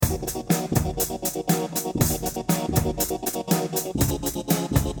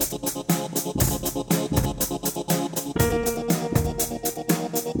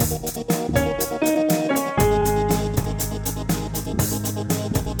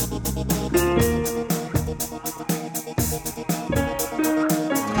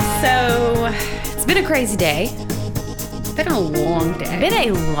Crazy day. Been a long day. Been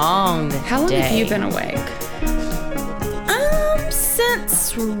a long day. How long have you been awake?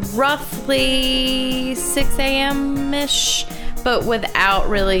 Since roughly 6 a.m.-ish, but without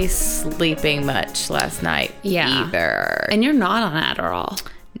really sleeping much last night either. And you're not on Adderall.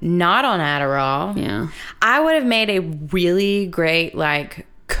 Not on Adderall. Yeah. I would have made a really great, like,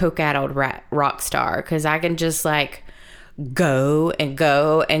 coke-addled rock star, because I can just, like, go and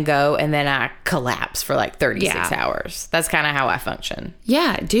go and go, and then I collapse for like 36 hours. That's kind of how I function.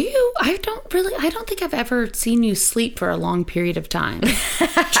 Yeah. Do you? I don't think I've ever seen you sleep for a long period of time.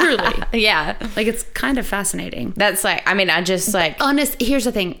 Truly. Yeah. Like, it's kind of fascinating. That's like, I mean, I just like... Here's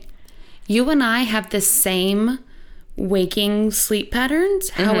the thing. You and I have the same waking sleep patterns.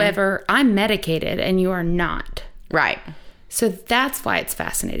 Mm-hmm. However, I'm medicated and you are not. Right. So that's why it's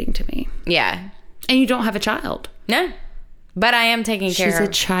fascinating to me. Yeah. And you don't have a child. No. But I am taking care of... She's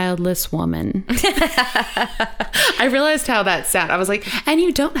a childless woman. I realized how that sounded. I was like, and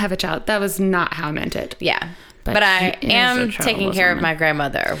you don't have a child. That was not how I meant it. Yeah. But I am taking care of my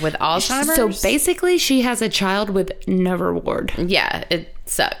grandmother with Alzheimer's. So basically, she has a child with no reward. Yeah, it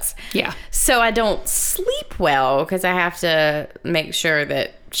sucks. Yeah. So I don't sleep well because I have to make sure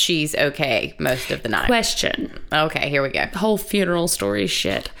that she's okay most of the night. Question. Okay, here we go. The whole funeral story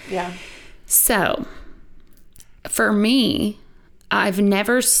shit. Yeah. So... For me, I've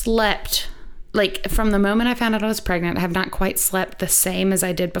never slept, like, from the moment I found out I was pregnant, I have not quite slept the same as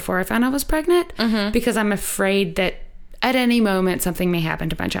I did before I found out I was pregnant, because I'm afraid that at any moment something may happen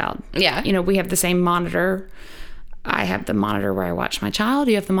to my child. Yeah. You know, we have the same monitor. I have the monitor where I watch my child.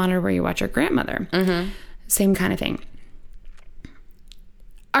 You have the monitor where you watch your grandmother. Mm-hmm. Same kind of thing.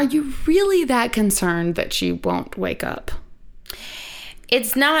 Are you really that concerned that she won't wake up?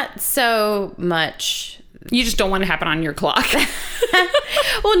 It's not so much... You just don't want it to happen on your clock.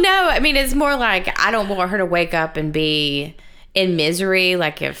 Well, no. I mean, it's more like I don't want her to wake up and be in misery.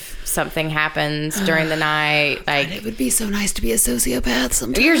 Like if something happens during the night, like God, it would be so nice to be a sociopath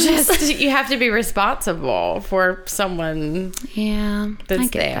sometimes. You have to be responsible for someone. Yeah, that's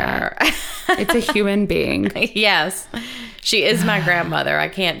there. It's a human being. Yes, she is my grandmother. I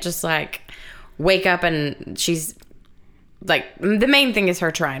can't just like wake up and she's. Like, the main thing is her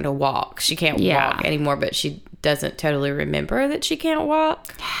trying to walk. She can't walk anymore, but she doesn't totally remember that she can't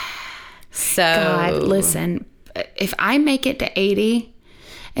walk. So... God, listen. If I make it to 80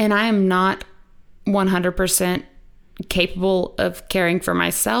 and I am not 100% capable of caring for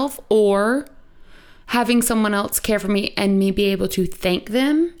myself or having someone else care for me and me be able to thank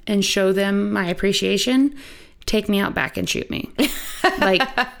them and show them my appreciation... Take me out back and shoot me. Like,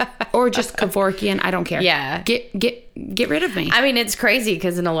 or just Kevorkian. I don't care. Yeah. Get rid of me. I mean, it's crazy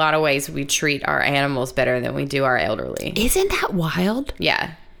because in a lot of ways we treat our animals better than we do our elderly. Isn't that wild?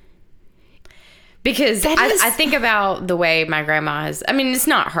 Yeah. Because I think about the way my grandma has, I mean, it's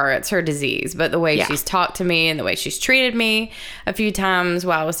not her, it's her disease, but the way she's talked to me and the way she's treated me a few times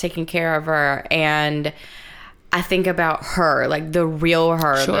while I was taking care of her. And I think about her, like the real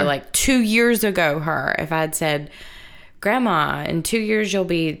her, the like 2 years ago her. If I had said, Grandma, in 2 years you'll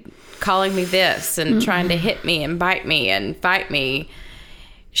be calling me this and trying to hit me and bite me and fight me,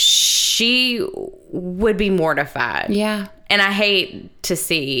 she would be mortified. Yeah. And I hate to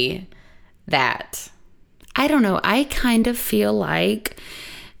see that. I don't know. I kind of feel like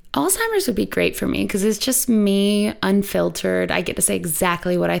Alzheimer's would be great for me because it's just me, unfiltered. I get to say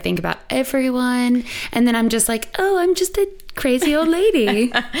exactly what I think about everyone. And then I'm just like, oh, I'm just a crazy old lady.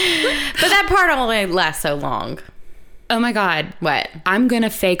 But that part only lasts so long. Oh my God. What? I'm going to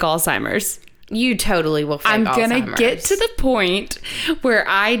fake Alzheimer's. You totally will fake Alzheimer's. I'm going to get to the point where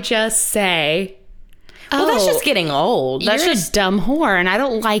I just say... Well, that's just getting old. That's just a dumb whore, and I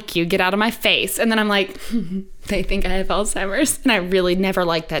don't like you. Get out of my face. And then I'm like, they think I have Alzheimer's, and I really never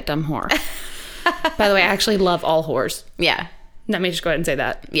liked that dumb whore. By the way, I actually love all whores. Yeah. Let me just go ahead and say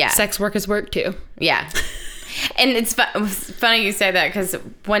that. Yeah. Sex work is work, too. Yeah. And it's funny you say that, because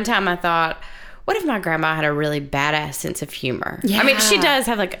one time I thought, what if my grandma had a really badass sense of humor? Yeah. I mean, she does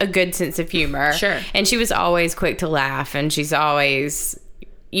have, like, a good sense of humor. Sure. And she was always quick to laugh, and she's always,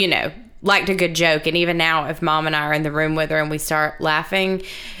 you know... liked a good joke. And even now, if Mom and I are in the room with her and we start laughing,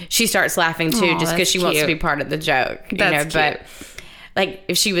 she starts laughing too. Just because she wants to be part of the joke. That's cute. But like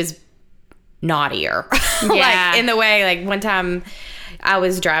if she was naughtier, like in the way, like one time I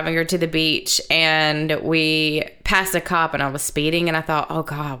was driving her to the beach and we passed a cop and I was speeding and I thought, oh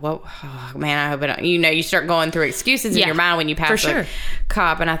God, man, I hope I don't, you start going through excuses in your mind when you pass a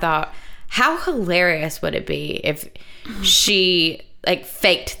cop. And I thought, how hilarious would it be if she like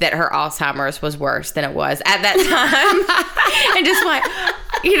faked that her Alzheimer's was worse than it was at that time and just like,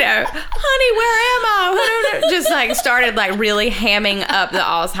 honey, where am I? Just like started like really hamming up the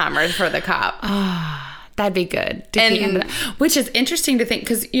Alzheimer's for the cop. That'd be good. Which is interesting to think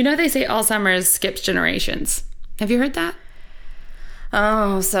because, they say Alzheimer's skips generations. Have you heard that?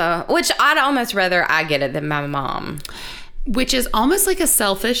 Which I'd almost rather I get it than my mom. Which is almost like a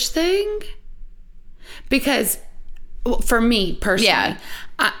selfish thing because... Well, for me personally,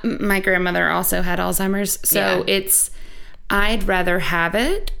 my grandmother also had Alzheimer's. So I'd rather have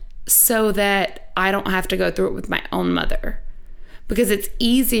it so that I don't have to go through it with my own mother. Because it's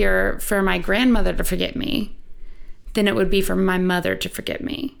easier for my grandmother to forget me than it would be for my mother to forget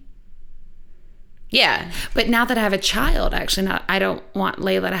me. Yeah. But now that I have a child, actually, I don't want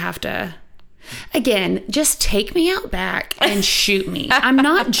Layla to have to... Again, just take me out back and shoot me. I'm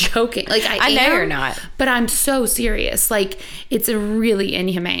not joking. Like I know you're not. But I'm so serious. Like it's a really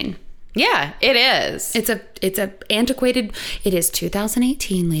inhumane. Yeah, it is. It's a antiquated. It is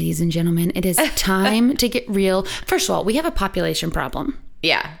 2018, ladies and gentlemen. It is time to get real. First of all, we have a population problem.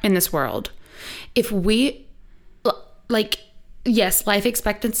 Yeah, in this world. If we yes, life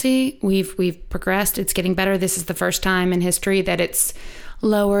expectancy, we've progressed. It's getting better. This is the first time in history that it's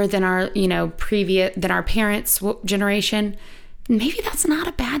lower than our, than our parents' generation. Maybe that's not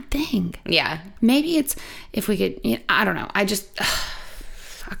a bad thing. Yeah. Maybe it's, if we could, I don't know. I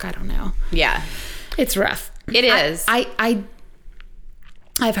don't know. Yeah. It's rough. It is. I've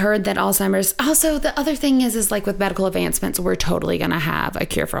heard that Alzheimer's, also the other thing is like with medical advancements, we're totally going to have a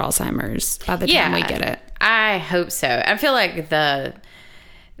cure for Alzheimer's by the time we get it. I hope so. I feel like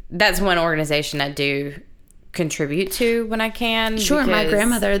that's one organization I do contribute to when I can. Sure, my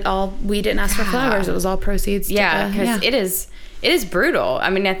grandmother, we didn't ask for flowers. It was all proceeds. Because it is brutal. I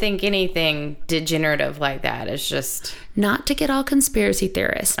mean, I think anything degenerative like that is just... Not to get all conspiracy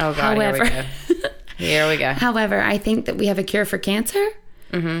theorists. Oh, God, however, here we go. However, I think that we have a cure for cancer.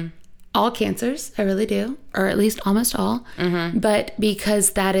 Mm-hmm. All cancers, I really do. Or at least almost all. Mm-hmm. But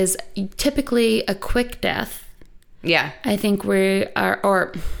because that is typically a quick death. Yeah. I think I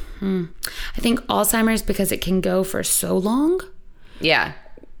think Alzheimer's, because it can go for so long. Yeah.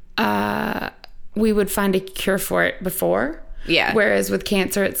 We would find a cure for it before. Yeah. Whereas with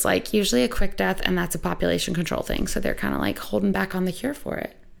cancer, it's like usually a quick death, and that's a population control thing. So they're kind of like holding back on the cure for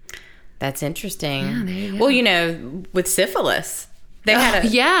it. That's interesting. Yeah, there you go. Well, with syphilis. They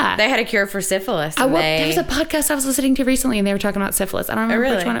had a cure for syphilis. There was a podcast I was listening to recently, and they were talking about syphilis. I don't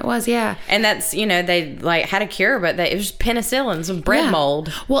remember which one it was. Yeah, and that's they like had a cure, but it was penicillin, some bread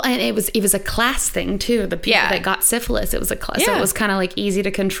mold. Well, and it was a class thing too. The people that got syphilis, it was a class, so it was kind of like easy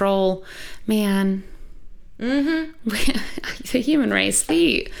to control. Man, the human race,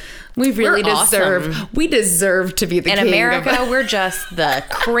 we really deserve. We deserve to be the king in America. We're just the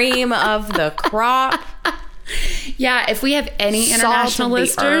cream of the crop. Yeah, if we have any international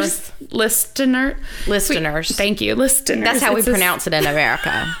listeners. Thank you, listeners. That's how we pronounce it in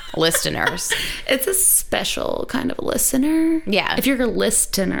America. Listeners. It's a special kind of listener. Yeah. If you're a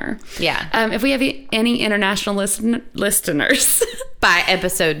listener. Yeah. If we have any international listeners. By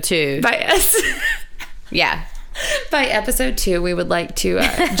episode 2. By us. Yeah. By episode 2, we would like to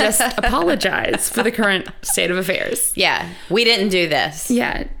just apologize for the current state of affairs. Yeah. We didn't do this.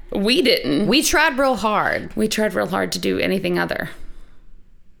 Yeah. We didn't. We tried real hard. We tried real hard to do anything other.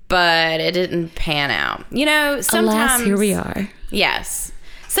 But it didn't pan out. Sometimes... Alas, here we are. Yes.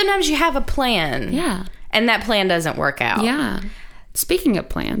 Sometimes you have a plan. Yeah. And that plan doesn't work out. Yeah. Speaking of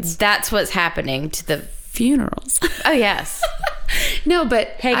plans. That's what's happening to the... funerals. Oh, yes. No, but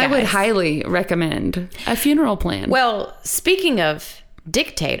hey, I would highly recommend a funeral plan. Well, speaking of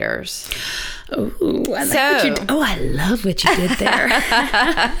dictators... Ooh, I love what you did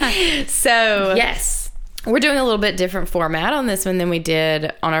there. So, yes. We're doing a little bit different format on this one than we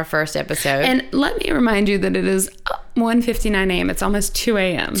did on our first episode. And let me remind you that it is 1:59 a.m. It's almost 2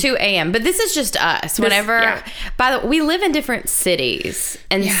 a.m. 2 a.m. But this is just us. We live in different cities.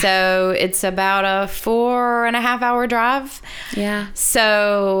 And so it's about a 4.5 hour drive. Yeah.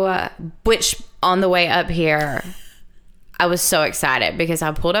 So, which on the way up here... I was so excited because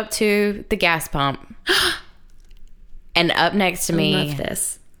I pulled up to the gas pump and up next to me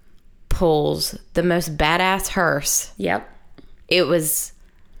pulls the most badass hearse. Yep. It was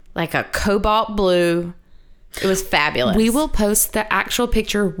like a cobalt blue It was fabulous. We will post the actual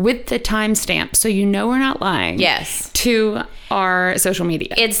picture with the timestamp so you know we're not lying. Yes. To our social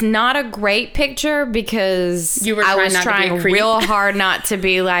media. It's not a great picture because I was trying real hard not to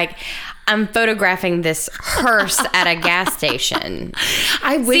be like, I'm photographing this hearse at a gas station.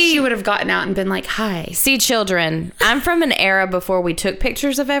 I wish you would have gotten out and been like, hi. See, children, I'm from an era before we took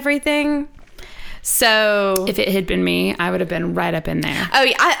pictures of everything. So if it had been me, I would have been right up in there. Oh,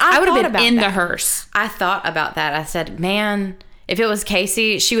 yeah, I would have been in the hearse. I thought about that. I said, man, if it was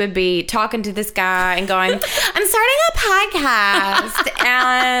Casey, she would be talking to this guy and going, I'm starting a podcast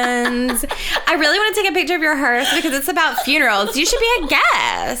and I really want to take a picture of your hearse because it's about funerals. You should be a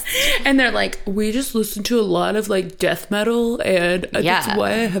guest. And they're like, we just listen to a lot of like death metal and that's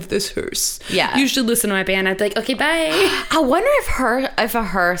why I have this hearse. Yeah. You should listen to my band. I'd be like, okay, bye. I wonder if a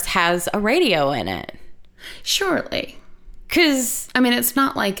hearse has a radio in it. Surely. Because, I mean, it's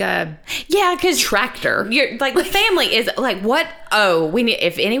not like a tractor. You're like, the family is like, what? Oh, we need,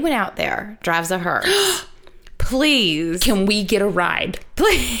 if anyone out there drives a hearse, please. Can we get a ride?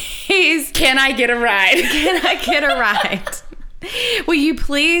 Please. Can I get a ride? Can I get a ride? Will you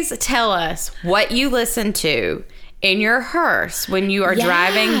please tell us what you listen to in your hearse when you are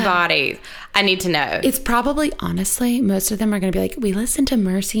driving bodies? I need to know. It's probably, honestly, most of them are going to be like, we listen to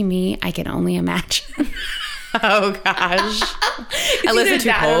Mercy Me. I can only imagine. Oh, gosh. I listen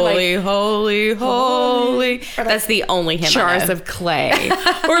to Holy, like, Holy, Holy. That's the only hymn Jars of Clay.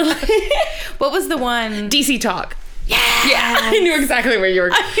 Or like, what was the one? DC Talk. Yeah. I knew exactly where you were.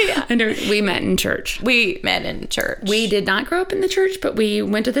 I knew. We met in church. We did not grow up in the church, but we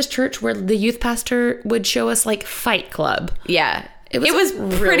went to this church where the youth pastor would show us like Fight Club. Yeah. It was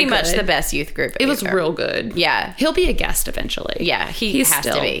pretty much the best youth group. It was real good. Yeah. He'll be a guest eventually. Yeah, he has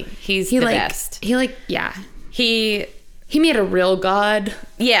to be. He's the best. He made a real God.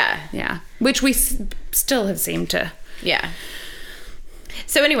 Yeah. Yeah. Which we still have seemed to. Yeah.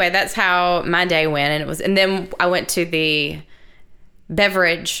 So anyway, that's how my day went. And then I went to the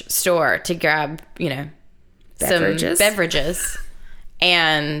beverage store to grab, some beverages.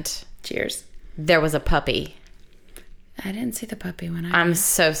 And cheers. There was a puppy. I didn't see the puppy when I'm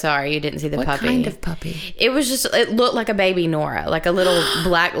so sorry you didn't see the puppy. What kind of puppy? It looked like a baby Nora, like a little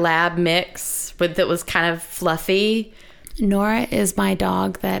black lab mix that was kind of fluffy. Nora is my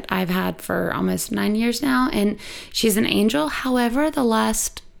dog that I've had for almost 9 years now, and she's an angel. However, the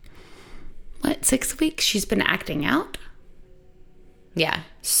last 6 weeks she's been acting out. Yeah.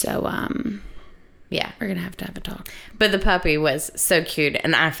 So yeah, we're gonna have to have a talk. But the puppy was so cute,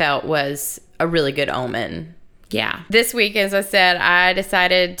 and I felt was a really good omen. Yeah. This week, as I said, I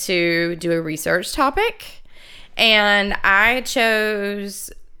decided to do a research topic, and I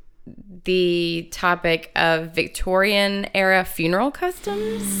chose the topic of Victorian era funeral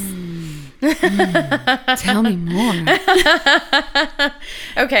customs. Tell me more.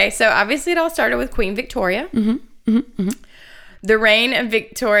 Okay, so obviously it all started with Queen Victoria. The reign of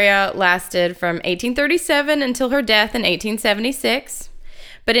Victoria lasted from 1837 until her death in 1876.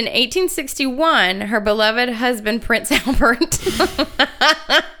 But in 1861, her beloved husband, Prince Albert...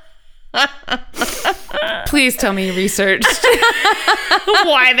 Please tell me you researched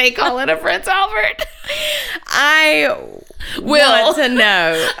why they call it a Prince Albert. I want to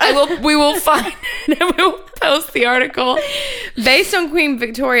know. We will find it and we will post the article. Based on Queen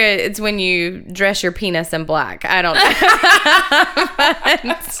Victoria, it's when you dress your penis in black. I don't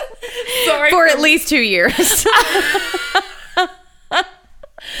know. Sorry. For at least 2 years.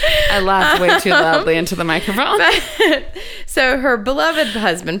 I laughed way too loudly into the microphone. So her beloved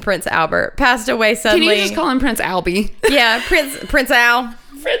husband, Prince Albert, passed away suddenly. Can you just call him Prince Albie? Yeah, Prince Al.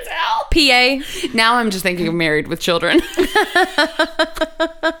 Prince Al. PA. Now I'm just thinking of Married with Children.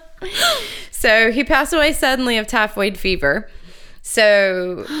 So he passed away suddenly of typhoid fever.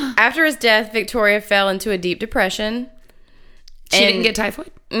 So after his death, Victoria fell into a deep depression. She didn't get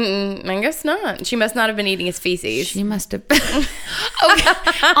typhoid? I guess not. She must not have been eating his feces. She must have. Okay.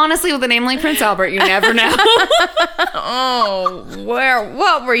 Honestly, with a name like Prince Albert, you never know. Oh,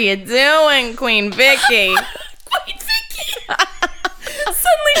 what were you doing, Queen Vicky? Queen Vicky.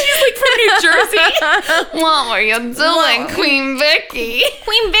 Suddenly she's like from New Jersey. What were you doing, Queen Vicky?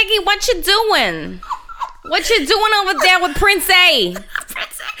 Queen Vicky, what you doing? What you doing over there with Prince A?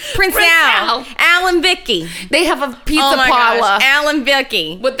 Prince Al. Al and Vicky. They have a pizza parlor. Al and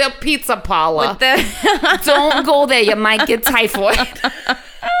Vicky. With their pizza parlor. Don't go there. You might get typhoid.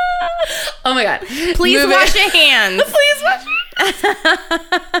 Oh my God. Please wash your hands. Please wash your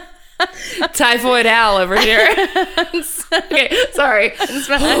hands. Typhoid Al over here. Okay, sorry.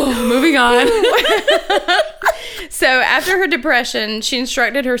 Moving on. So after her depression, she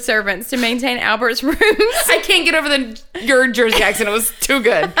instructed her servants to maintain Albert's rooms. I can't get over your Jersey accent. It was too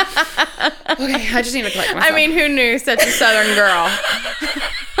good. Okay, I just need to collect myself. I mean, who knew such a Southern girl?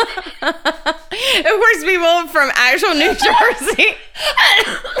 Of course, people from actual New Jersey.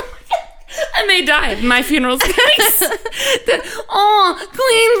 And they died. My funeral's nice.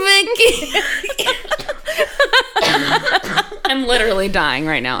 Queen Vicky. I'm literally dying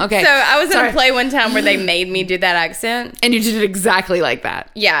right now. Okay. So I was in a play one time where they made me do that accent. And you did it exactly like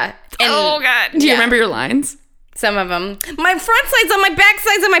that. Yeah. And God. Do you remember your lines? Some of them. My front side's on my back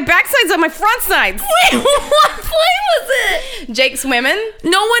sides and my back side's on my front sides. Wait, what play was it? Jake's Women.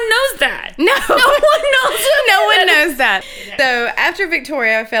 No one knows that. No. No one knows that. No one knows that. So after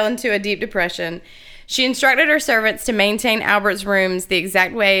Victoria fell into a deep depression, she instructed her servants to maintain Albert's rooms the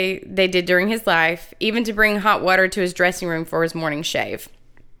exact way they did during his life, even to bring hot water to his dressing room for his morning shave.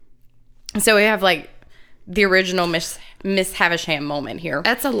 So we have like the original Miss Havisham moment here.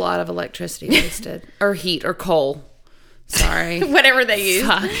 That's a lot of electricity wasted. Or heat or coal. Sorry. Whatever they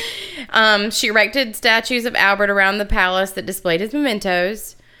use. She erected statues of Albert around the palace that displayed his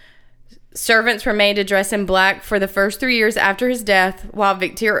mementos. Servants were made to dress in black for the first 3 years after his death, while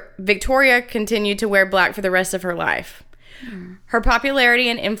Victoria continued to wear black for the rest of her life. Her popularity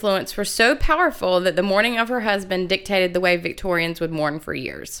and influence were so powerful that the mourning of her husband dictated the way Victorians would mourn for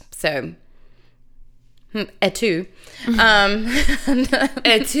years. So, et tu.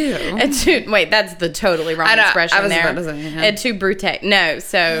 Et tu. Et tu. Wait, that's the totally wrong expression I was there. About to say, yeah. Et tu brute. No,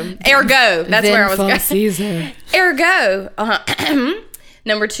 so, ergo. That's where I was going. Caesar. Ergo.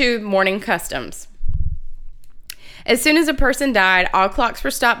 Number 2, mourning customs. As soon as a person died, all clocks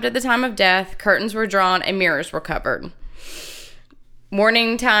were stopped at the time of death, curtains were drawn, and mirrors were covered.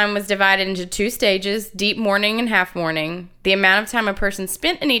 Mourning time was divided into 2 stages, deep mourning and half mourning. The amount of time a person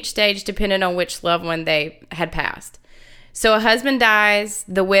spent in each stage depended on which loved one they had passed. So a husband dies,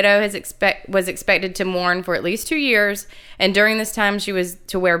 the widow was expected to mourn for at least 2 years, and during this time she was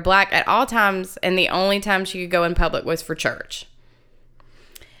to wear black at all times, and the only time she could go in public was for church.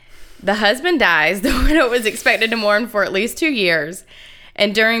 The husband dies, the widow was expected to mourn for at least 2 years,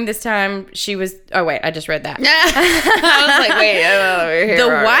 and during this time she was... Oh, wait, I just read that. I was like, wait. The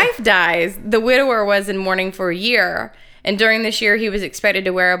wife dies, the widower was in mourning for a year, and during this year he was expected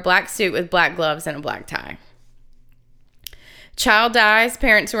to wear a black suit with black gloves and a black tie. Child dies,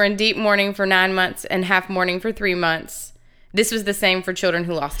 parents were in deep mourning for 9 months and half mourning for 3 months. This was the same for children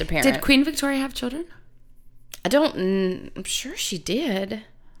who lost a parent. Did Queen Victoria have children? I'm sure she did.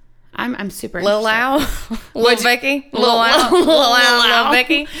 I'm super Lil Lau? Lil Vicky? Lil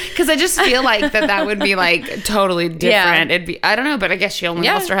Vicky? Because I just feel like that would be like totally different. Yeah. It'd be, I don't know, but I guess she only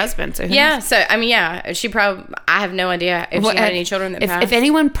lost her husband. So so I mean, she probably, I have no idea if she had any children that passed. If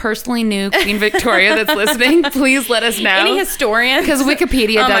anyone personally knew Queen Victoria that's listening, please let us know. Any historians? Because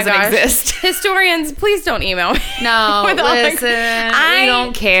Wikipedia doesn't exist. Historians, please don't email me. No, listen, we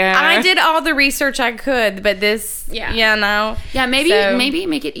don't care. I did all the research I could, but this, maybe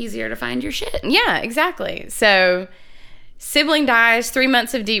make it easier to find your shit. Yeah, exactly. So, sibling dies, 3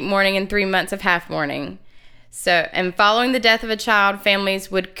 months of deep mourning and 3 months of half mourning. So, and following the death of a child,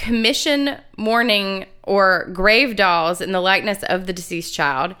 families would commission mourning or grave dolls in the likeness of the deceased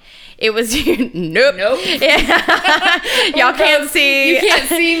child. It was nope. Yeah. Y'all can't see. You can't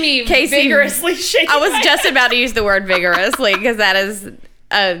see me Casey vigorously shaking. I was just about to use the word vigorously because that is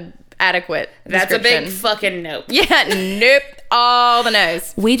adequate. That's a big fucking nope. Yeah, nope. All the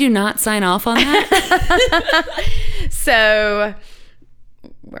no's. We do not sign off on that. So,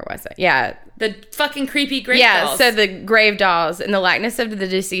 where was I? Yeah. The fucking creepy grave dolls. Yeah, so the grave dolls in the likeness of the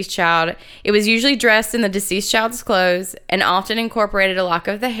deceased child. It was usually dressed in the deceased child's clothes and often incorporated a lock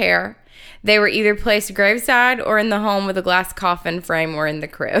of the hair. They were either placed graveside or in the home with a glass coffin frame or in the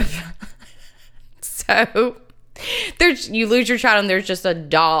crib. So, you lose your child and there's just a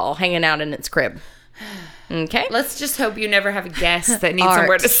doll hanging out in its crib. Okay. Let's just hope you never have a guest that needs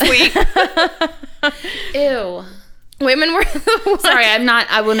somewhere to sleep. Ew. Women were Sorry,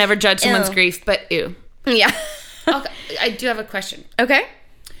 I will never judge someone's grief, but ew. Yeah. Okay, I do have a question. Okay.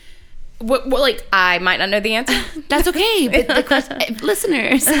 What like, I might not know the answer. That's okay. But the question,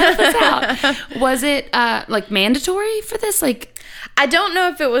 listeners, help us out. Was it like mandatory for this? Like, I don't know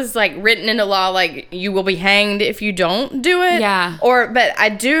if it was like written into law, like you will be hanged if you don't do it. Yeah. But I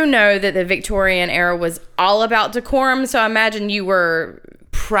do know that the Victorian era was all about decorum. So I imagine you were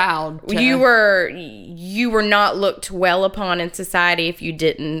proud. You were not looked well upon in society if you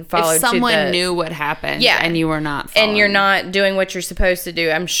didn't follow. If someone knew what happened, and you were not following. And you're not doing what you're supposed to do,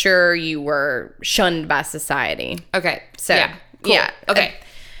 I'm sure you were shunned by society. Okay. So yeah, cool. Yeah. Okay.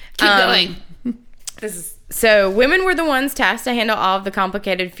 Keep going. This is So women were the ones tasked to handle all of the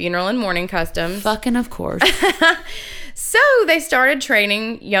complicated funeral and mourning customs. Fucking of course. So they started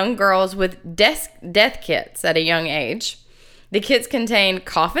training young girls with death kits at a young age. The kits contained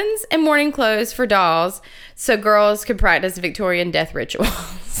coffins and mourning clothes for dolls so girls could practice Victorian death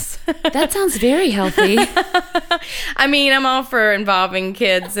rituals. That sounds very healthy. I mean, I'm all for involving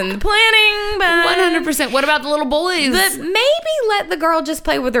kids in the planning, but 100%. What about the little boys? But maybe let the girl just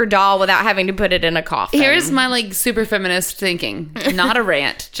play with her doll without having to put it in a coffin. Here's my like super feminist thinking. Not a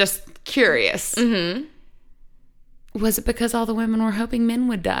rant, just curious. Mm-hmm. Was it because all the women were hoping men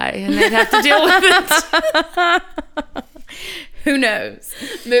would die and they'd have to deal with it? Who knows?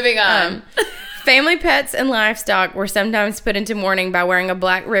 Moving on. Family pets and livestock were sometimes put into mourning by wearing a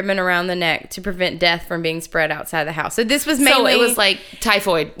black ribbon around the neck to prevent death from being spread outside the house. So this was mainly... So it was like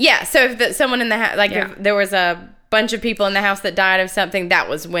typhoid. Yeah. So if someone in the house... if there was a bunch of people in the house that died of something, that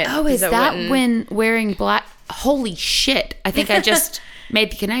was when... Oh, is that when wearing black... Holy shit. I think I just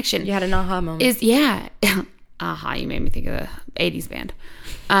made the connection. You had an aha moment. Aha, you made me think of the 80s band.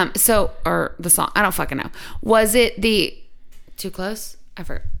 Or the song. I don't fucking know. Was it the... Too close? I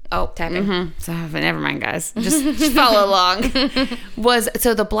forgot. Oh, tapping. Mm-hmm. So never mind, guys. Just follow along.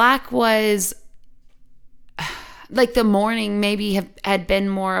 So the black was like the mourning maybe had been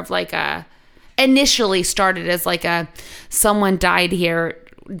more of like a... Initially started as like a someone died here,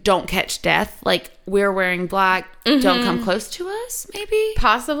 don't catch death. Like we're wearing black, don't come close to us, maybe?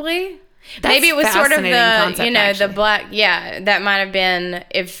 Possibly. That's maybe it was sort of the, concept, the black, that might have been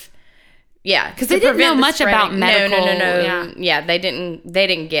because they didn't know much about medical. No. Yeah, they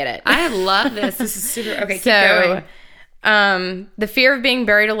didn't get it. I love this. This is super, okay, keep going. The fear of being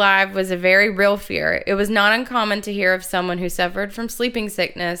buried alive was a very real fear. It was not uncommon to hear of someone who suffered from sleeping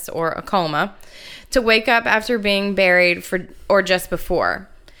sickness or a coma to wake up after being buried or just before.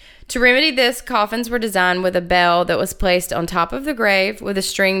 To remedy this, coffins were designed with a bell that was placed on top of the grave with a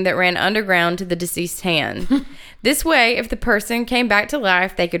string that ran underground to the deceased's hand. This way, if the person came back to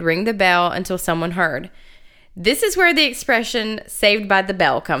life, they could ring the bell until someone heard. This is where the expression "saved by the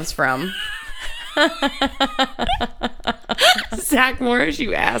bell" comes from. Zach Morris,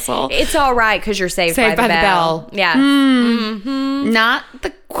 you asshole. It's all right because you're saved by the bell. Yeah. Not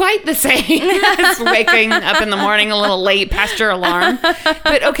quite the same as waking up in the morning a little late past your alarm.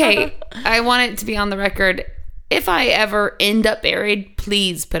 But okay, I want it to be on the record. If I ever end up buried,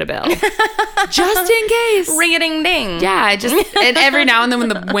 please put a bell. Just in case. Ring-a-ding-ding. Yeah, and every now and then when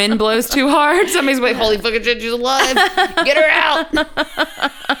the wind blows too hard, somebody's like, holy fucking shit, she's alive. Get her out.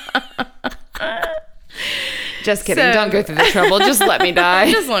 Just kidding. Don't go through the trouble. Just let me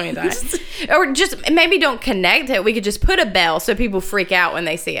die. Just let me die. Or just maybe don't connect it. We could just put a bell so people freak out when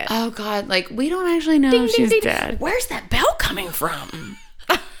they see it. Oh, God. Like, we don't actually know if she's dead. Where's that bell coming from?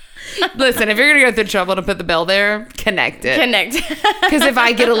 Listen, if you're going to go through trouble to put the bell there, connect it. Connect. Because if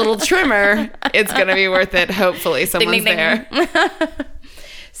I get a little trimmer, it's going to be worth it. Hopefully someone's there.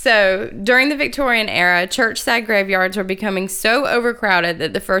 So, during the Victorian era, church-side graveyards were becoming so overcrowded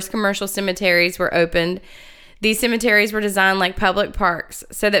that the first commercial cemeteries were opened. These cemeteries were designed like public parks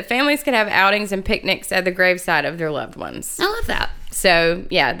so that families could have outings and picnics at the graveside of their loved ones. I love that. So,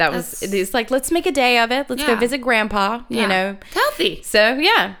 yeah, it's like, let's make a day of it. Let's go visit Grandpa, you know. Healthy. So,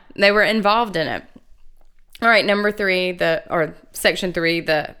 yeah, they were involved in it. All right, number 3, section 3,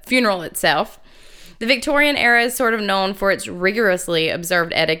 the funeral itself. The Victorian era is sort of known for its rigorously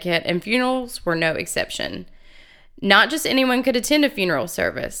observed etiquette, and funerals were no exception. Not just anyone could attend a funeral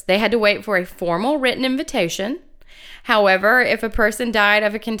service. They had to wait for a formal written invitation. However, if a person died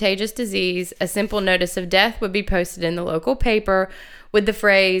of a contagious disease, a simple notice of death would be posted in the local paper with the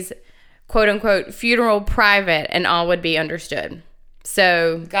phrase, quote unquote, funeral private, and all would be understood.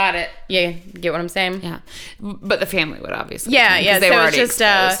 So, got it. Yeah, get what I'm saying? Yeah. But the family would obviously. Yeah. They so were it's just,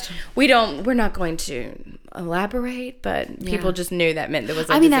 exposed. we're not going to elaborate, but people just knew that meant there was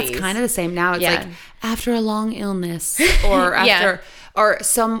a disease. That's kind of the same now. It's like after a long illness or after or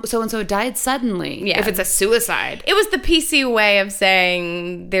so-and-so died suddenly. Yeah. If it's a suicide. It was the PC way of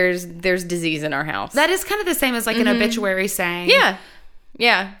saying there's disease in our house. That is kind of the same as like an obituary saying. Yeah.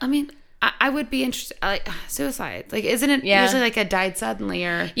 Yeah. I mean, I would be interested, like, suicide. Like, isn't it usually like a died suddenly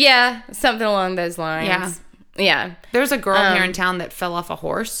or? Yeah, something along those lines. Yeah. There was a girl here in town that fell off a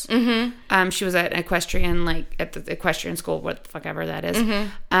horse. Mm-hmm. She was at an equestrian, like, at the equestrian school, what the fuck ever that is.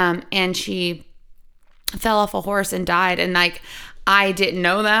 Mm-hmm. And she fell off a horse and died. And, like, I didn't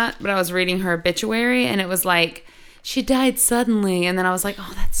know that, but I was reading her obituary, and it was like, she died suddenly. And then I was like,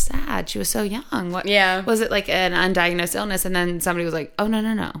 oh, that's sad. She was so young. What? Yeah. Was it like an undiagnosed illness? And then somebody was like, oh,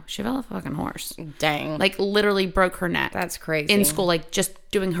 no. She fell off a fucking horse. Dang. Like literally broke her neck. That's crazy. In school, like just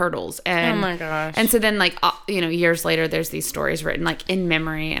doing hurdles. And, oh my gosh. And so then like, years later, there's these stories written like in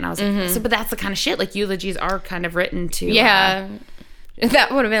memory. And I was like, but that's the kind of shit. Like eulogies are kind of written to. Yeah.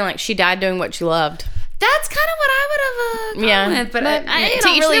 That would have been like, she died doing what she loved. That's kind of what I would have with, but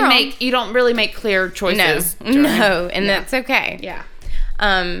you don't really make clear choices. No, and that's okay. Yeah.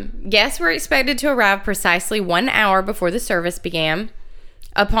 Guests were expected to arrive precisely 1 hour before the service began.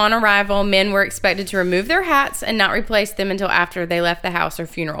 Upon arrival, men were expected to remove their hats and not replace them until after they left the house or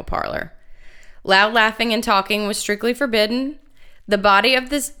funeral parlor. Loud laughing and talking was strictly forbidden. The body of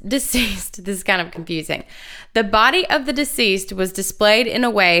the deceased, this is kind of confusing. The body of the deceased was displayed in a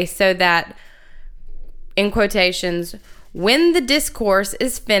way so that, in quotations, when the discourse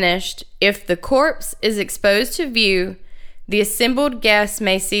is finished, if the corpse is exposed to view, the assembled guests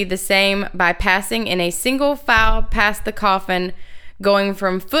may see the same by passing in a single file past the coffin, going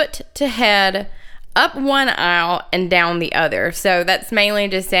from foot to head, up one aisle and down the other. So that's mainly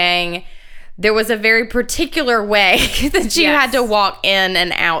just saying there was a very particular way that you had to walk in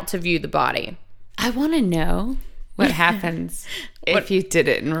and out to view the body. I want to know what happens if you did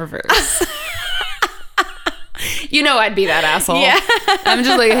it in reverse. I'd be that asshole. Yeah. I'm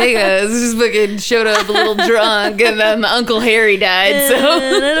just like, hey guys, just fucking showed up a little drunk and then Uncle Harry died, so I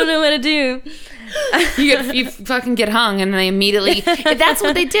don't know what to do. You fucking get hung, and they immediately. That's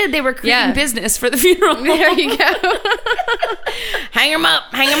what they did. They were creating business for the funeral. There you go. Hang them up,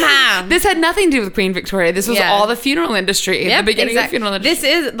 hang them high. This had nothing to do with Queen Victoria. This was all the funeral industry. The beginning of the funeral industry. This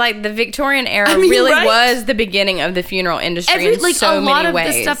is like the Victorian era. Really was the beginning of the funeral industry in so many ways. A lot of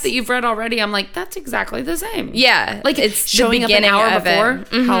the stuff that you've read already, I'm like, that's exactly the same. Yeah, like it's showing up an hour before.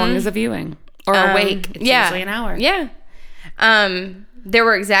 How long is a viewing or a wake? It's usually an hour. Yeah. There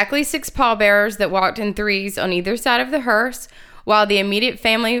were exactly 6 pallbearers that walked in threes on either side of the hearse, while the immediate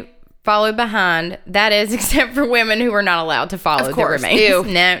family followed behind. That is, except for women who were not allowed to follow the remains. Ew.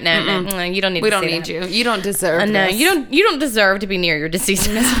 No. You don't need. We don't need you. You don't deserve. No, this. You don't deserve to be near your deceased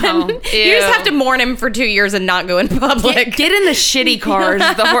husband. No. You just have to mourn him for 2 years and not go in public. Get in the shitty cars,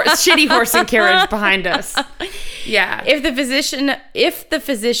 shitty horse and carriage behind us. Yeah. If the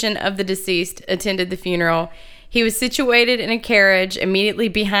physician of the deceased attended the funeral, he was situated in a carriage immediately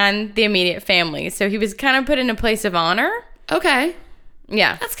behind the immediate family. So he was kind of put in a place of honor. Okay.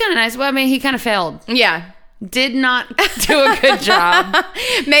 Yeah. That's kind of nice. Well, I mean, he kind of failed. Yeah. Did not do a good job.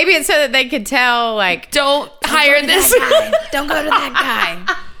 Maybe it's so that they could tell, like, don't hire this guy. Don't go to that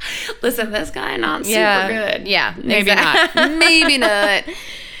guy. Listen, this guy not super good. Yeah. Maybe not. Maybe not.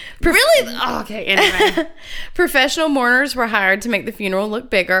 Really? Oh, okay. Anyway. Professional mourners were hired to make the funeral look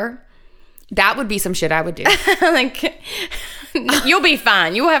bigger. That would be some shit I would do. Like, you'll be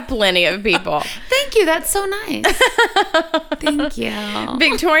fine. You'll have plenty of people. Thank you. That's so nice. Thank you.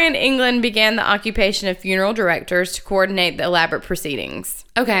 Victorian England began the occupation of funeral directors to coordinate the elaborate proceedings.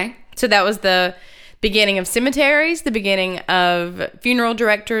 Okay. So that was the beginning of cemeteries, the beginning of funeral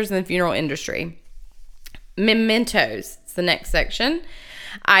directors, and the funeral industry. Mementos. It's the next section.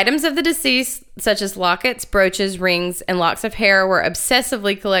 Items of the deceased, such as lockets, brooches, rings, and locks of hair, were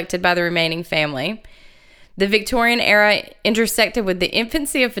obsessively collected by the remaining family. The Victorian era intersected with the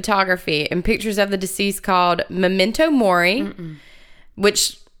infancy of photography, and pictures of the deceased called memento mori,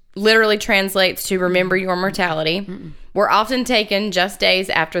 which literally translates to remember your mortality, were often taken just days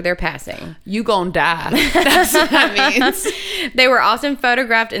after their passing. You gonna die. That's what that means. They were often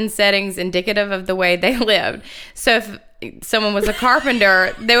photographed in settings indicative of the way they lived. So if someone was a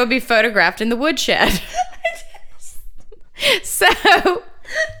carpenter, they would be photographed in the woodshed. So,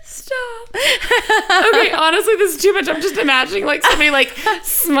 stop. Okay, honestly, this is too much. I'm just imagining like somebody like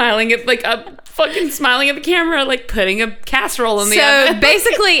smiling at like smiling at the camera, like putting a casserole in the oven. So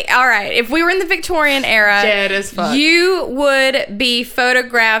basically, all right, if we were in the Victorian era, dead as fuck, you would be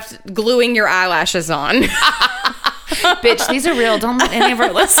photographed gluing your eyelashes on. Bitch, these are real. Don't let any of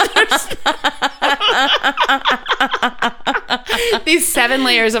our listeners. These 7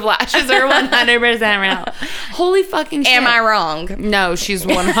 layers of lashes are 100% real. Holy fucking shit. Am I wrong? No, she's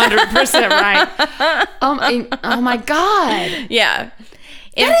 100% right. Oh my God. Yeah.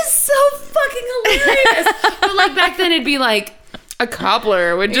 That is so fucking hilarious. But like back then it'd be like a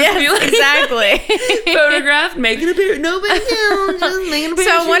cobbler would just be like exactly photographed making a pair. Nobody knows, just making a pair.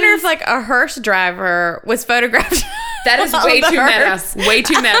 So I wonder if like a hearse driver was photographed. That is way too meta. Way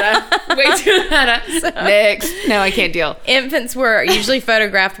too meta. Way too meta. So, next. No, I can't deal. Infants were usually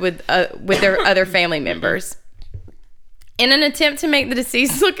photographed with their other family members. In an attempt to make the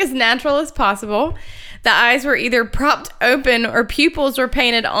deceased look as natural as possible, The eyes were either propped open or pupils were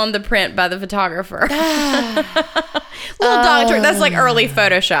painted on the print by the photographer. Little dog trick. That's like early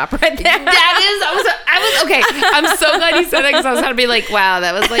Photoshop right there. I was okay. I'm so glad you said that because I was going to be like, wow,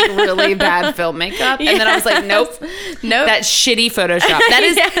 that was like really bad film makeup. And then I was like, nope. That's shitty Photoshop.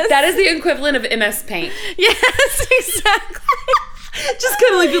 That is the equivalent of MS Paint. Yes, exactly. Just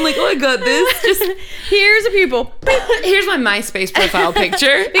kind of like being like, oh, I got this. Just here's a pupil. Here's my MySpace profile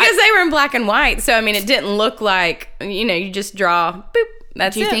picture. Because they were in black and white. So, I mean, it didn't look like, you just draw, boop,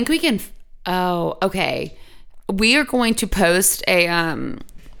 that's it. Do you think we can... Oh, okay. We are going to post a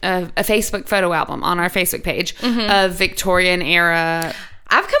Facebook photo album on our Facebook page of Victorian era...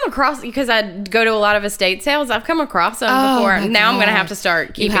 I've come across, because I go to a lot of estate sales, I've come across them before. Now I'm going to have to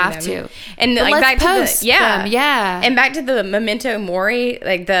start keeping them. You have to. And but like back post to the, them. Yeah. And back to the Memento Mori,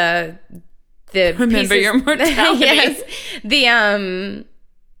 like the Remember pieces, your mortality. Yes.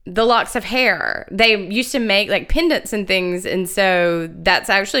 The locks of hair. They used to make like pendants and things, and so that's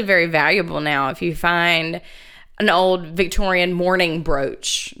actually very valuable now if you find an old Victorian mourning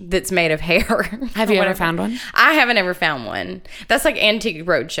brooch that's made of hair. Have you ever found one? I haven't ever found one. That's like Antique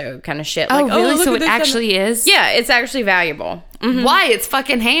Roadshow kind of shit. Oh, like, really? So it actually is? Yeah, it's actually valuable. Mm-hmm. Why? It's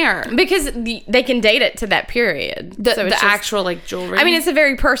fucking hair. Because they can date it to that period. The actual like jewelry. I mean, it's a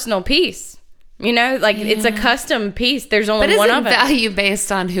very personal piece. Like it's a custom piece. There's only one of it. But is it value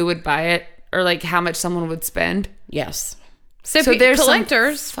based on who would buy it or like how much someone would spend? Yes. So there's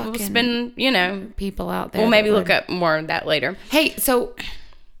collectors will spend, people out there. We'll maybe look up more of that later. Hey, so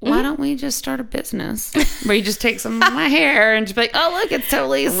why don't we just start a business where you just take some of my hair and just be like, oh, look, it's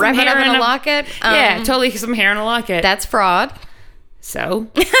totally some wrap it hair up in a locket. Yeah, totally some hair in a locket. That's fraud. So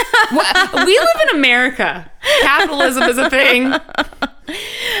we live in America. Capitalism is a thing.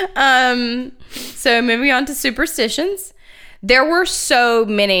 So moving on to superstitions. There were so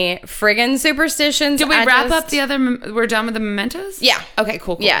many friggin' superstitions. Did we wrap up the other... We're done with the mementos? Yeah. Okay,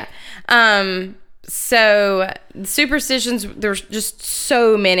 cool. Yeah. So superstitions, there's just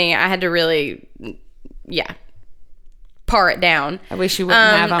so many. I had to really, par it down. I wish you wouldn't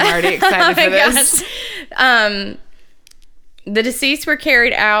have. I'm already excited for this. The deceased were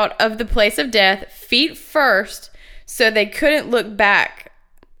carried out of the place of death feet first, so they couldn't look back,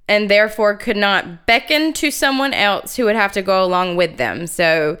 and therefore could not beckon to someone else who would have to go along with them.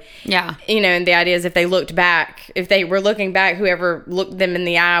 So, yeah. And the idea is if they looked back, if they were looking back, whoever looked them in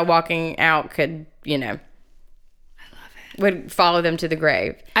the eye walking out could, I love it. Would follow them to the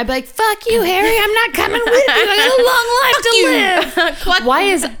grave. I'd be like, fuck you, Harry. I'm not coming with you. I got a long life to live. Why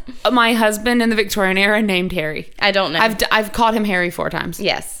is my husband in the Victorian era named Harry? I don't know. I've called him Harry 4 times.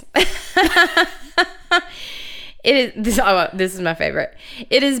 Yes. This is my favorite.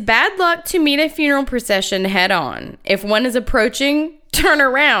 It is bad luck to meet a funeral procession head on. If one is approaching, turn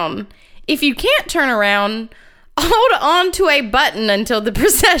around. If you can't turn around, hold on to a button until the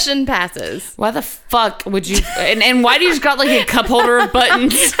procession passes. Why the fuck would you... And why do you just got like a cup holder of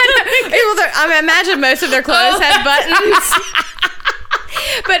buttons? I imagine most of their clothes had buttons.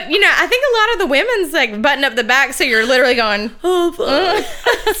 But, I think a lot of the women's like button up the back, so you're literally going, oh,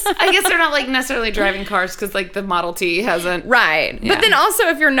 fuck. I guess they're not like necessarily driving cars because like the Model T hasn't. Right. Yeah. But then also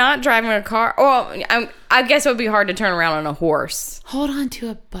if you're not driving a car, I guess it would be hard to turn around on a horse. Hold on to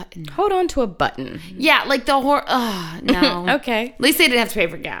a button. Hold on to a button. Yeah, like the horse. Oh, no. Okay. At least they didn't have to pay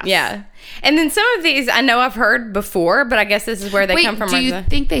for gas. Yeah. And then some of these I know I've heard before, but I guess this is where they come from. Do you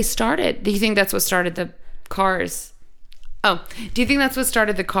think they started? Do you think that's what started the cars? Oh, do you think that's what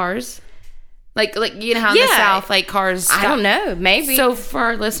started the cars? Like how in the South, like cars... I don't know. Maybe. So for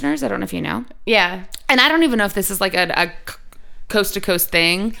our listeners, I don't know if you know. Yeah. And I don't even know if this is like a coast-to-coast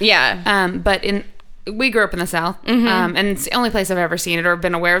thing. Yeah. But we grew up in the South, and it's the only place I've ever seen it or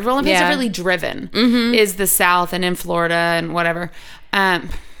been aware of. The only place I've really driven is the South and in Florida and whatever.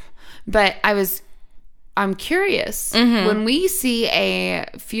 But I'm curious. When we see a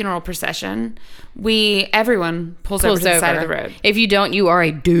funeral procession, everyone pulls over to the side of the road. If you don't, you are a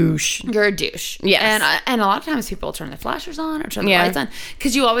douche. You're a douche. Yes. And a lot of times people turn the flashers on or turn the lights on.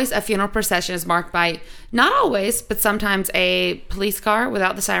 Because a funeral procession is marked by, not always, but sometimes a police car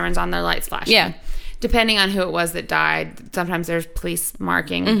without the sirens on, their lights flashing. Yeah. Depending on who it was that died. Sometimes there's police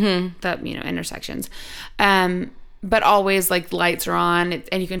marking the intersections. But always like lights are on,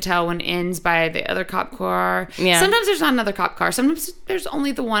 and you can tell when it ends by the other cop car. Yeah. Sometimes there's not another cop car. Sometimes there's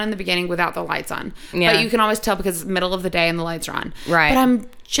only the one in the beginning without the lights on. Yeah. But you can always tell because it's middle of the day and the lights are on. Right. But I'm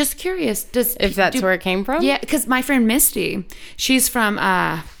just curious. If that's where it came from? Yeah, because my friend Misty, she's from...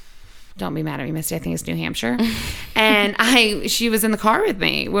 don't be mad at me, Misty. I think it's New Hampshire. And she was in the car with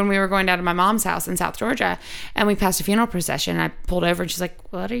me when we were going down to my mom's house in South Georgia, and we passed a funeral procession. And I pulled over, and she's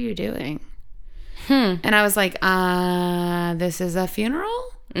like, "What are you doing?" And I was like, this is a funeral?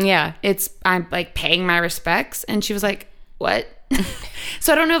 Yeah. I'm like paying my respects. And she was like, what?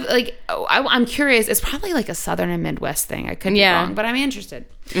 So I don't know if, like, I'm curious. It's probably like a Southern and Midwest thing. I could be wrong, but I'm interested.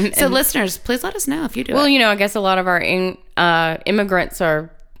 So listeners, please let us know if you do it. Well, you know, I guess a lot of our immigrants are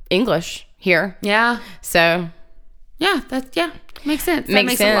English here. Yeah. So. Yeah, makes sense. That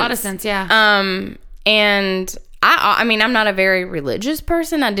makes a lot of sense, yeah. And I mean, I'm not a very religious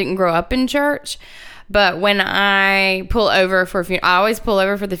person. I didn't grow up in church. But when I pull over for I always pull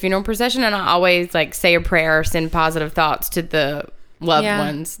over for the funeral procession, and I always like say a prayer, send positive thoughts to the loved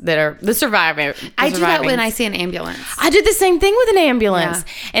ones that are the surviving. I do that when I see an ambulance. I do the same thing with an ambulance.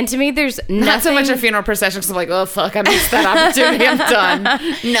 Yeah. And to me, there's nothing. Not so much a funeral procession because I'm like, oh, fuck, I missed that opportunity. I'm done. Not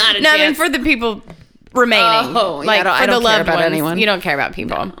a chance. I mean, for the people remaining. Like, I don't for the care loved about ones, anyone. you don't care about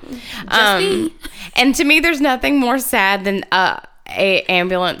people. No. Just me. And to me, there's nothing more sad than a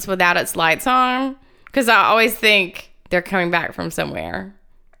ambulance without its lights on. Because I always think they're coming back from somewhere.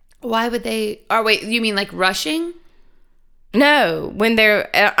 Why would they? Or wait, you mean like rushing? No, when they're,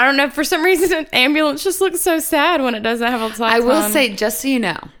 I don't know, for some reason, an ambulance just looks so sad when it doesn't have its lights on. I will say, just so you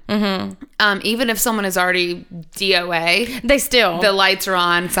know, even if someone is already DOA, they still, the lights are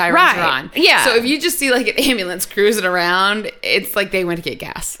on, sirens are on. Yeah. So if you just see like an ambulance cruising around, it's like they went to get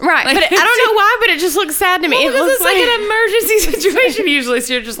gas. Right. Like, but I don't know why, but it just looks sad to me. Well, it looks it's like an emergency situation usually.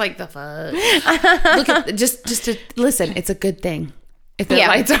 So you're just like, the fuck? Look at, just to listen, it's a good thing. If the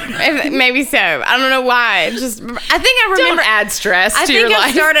lights are maybe so. I don't know why. I think I remember. Don't add stress to your life. I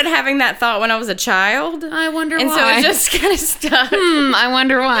life. started having that thought when I was a child. I wonder why. And so it just kind of stuck. I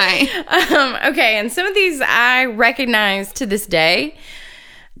wonder why. Okay, and some of these I recognize to this day.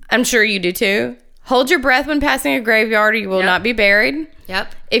 I'm sure you do too. Hold your breath when passing a graveyard or you will not be buried.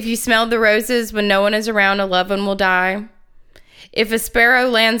 Yep. If you smell the roses when no one is around, a loved one will die. If a sparrow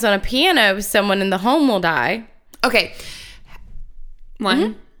lands on a piano, someone in the home will die. Okay.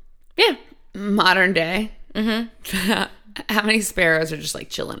 One. Yeah. Modern day. How many sparrows are just like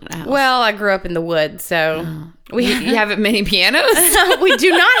chilling in a house? Well, I grew up in the woods, so you have many pianos? We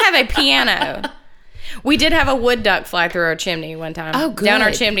do not have a piano. We did have a wood duck fly through our chimney one time. Oh, good. Down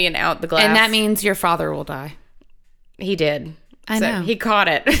our chimney and out the glass. And that means your father will die. He did. I know. He caught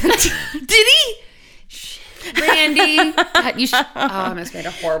it. Did he? Randy. I almost made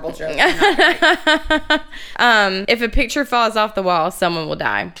a horrible joke. If a picture falls off the wall, someone will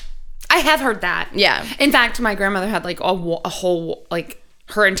die. I have heard that. Yeah. In fact, my grandmother had like a whole, like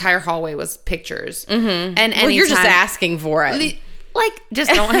her entire hallway was pictures. Mm-hmm. And well, you're just asking for it. Like,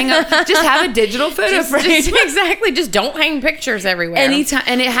 just don't hang up. Just have a digital photo frame. Exactly. Just don't hang pictures everywhere. Anytime.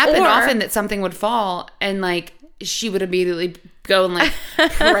 And it happened often that something would fall and like she would immediately go and like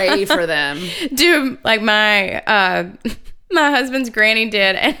pray for them. Dude, like my husband's granny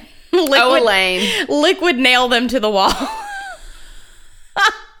did, and liquid nail them to the wall.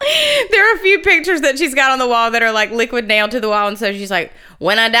 There are a few pictures that she's got on the wall that are like liquid nailed to the wall, and so she's like,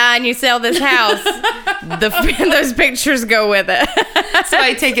 when I die and you sell this house, those pictures go with it. So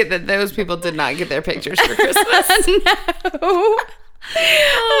I take it that those people did not get their pictures for Christmas. No.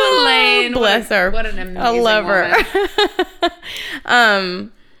 Oh, Elaine. Bless her. What an amazing I love woman. her.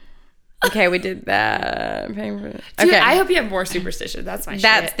 Okay, we did that. Okay. Dude, I hope you have more superstitions. That's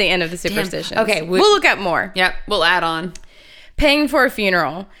the end of the superstitions. Okay. We'll look up more. Yep. We'll add on. Paying for a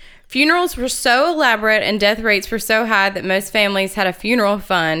funeral. Funerals were so elaborate and death rates were so high that most families had a funeral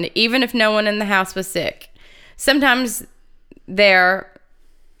fund, even if no one in the house was sick. Sometimes the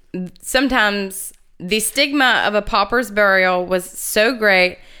stigma of a pauper's burial was so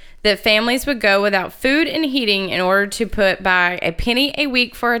great that families would go without food and heating in order to put by a penny a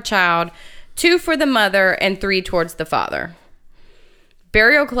week for a child, 2 for the mother, and 3 towards the father.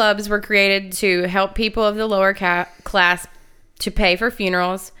 Burial clubs were created to help people of the lower class to pay for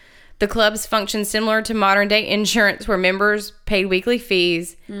funerals. The clubs functioned similar to modern day insurance, where members paid weekly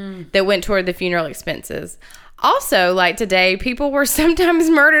fees that went toward the funeral expenses. Also, like today, people were sometimes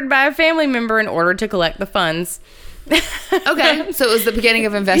murdered by a family member in order to collect the funds. Okay, so it was the beginning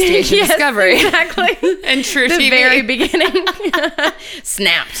of investigation discovery. Exactly. And true the TV. Very beginning.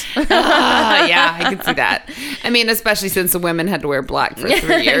 Snapped. Yeah, I can see that. I mean, especially since the women had to wear black for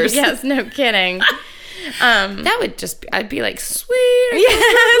 3 years. Yes, no kidding. That would just I'd be like, sweet.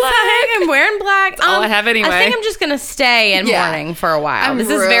 I'm wearing black. That's all I have anyway. I think I'm just going to stay in mourning for a while. This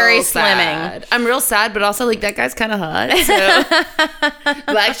is very slimming. I'm real sad, but also like that guy's kind of hot. So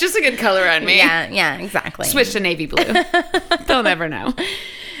black's just a good color on me. Yeah, exactly. Switch to navy blue. They'll never know.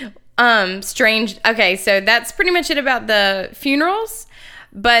 Strange. Okay, so that's pretty much it about the funerals.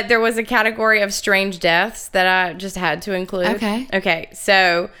 But there was a category of strange deaths that I just had to include. Okay.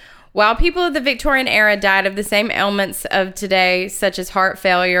 So While people of the Victorian era died of the same ailments of today, such as heart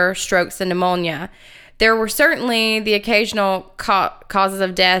failure, strokes, and pneumonia, there were certainly the occasional causes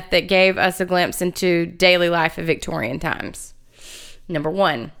of death that gave us a glimpse into daily life of Victorian times. Number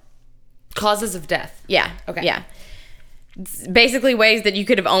 1. Causes of death. Yeah. Okay. Yeah. It's basically ways that you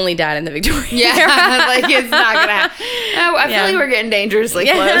could have only died in the Victorian era. Like, it's not going to happen. Oh, I feel like we're getting dangerously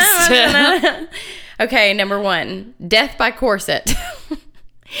close to... Okay, number 1. Death by corset.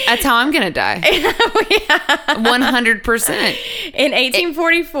 That's how I'm going to die. 100%. In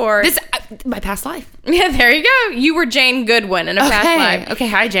 1844... my past life. Yeah, there you go. You were Jane Goodwin in a past life. Okay,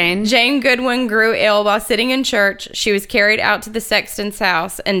 hi, Jane. Jane Goodwin grew ill while sitting in church. She was carried out to the sexton's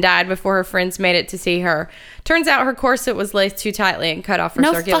house and died before her friends made it to see her. Turns out her corset was laced too tightly and cut off her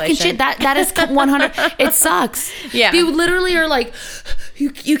circulation. No fucking shit. That is 100. It sucks. Yeah. You literally are like,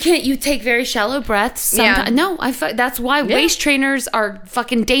 you can't. You take very shallow breaths. Sometimes. Yeah. No, that's why waist trainers are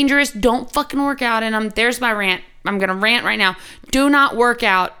fucking dangerous. Don't fucking work out in them. There's my rant. I'm going to rant right now. Do not work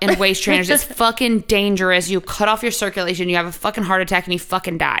out in waist trainers. It's fucking dangerous. You cut off your circulation. You have a fucking heart attack and you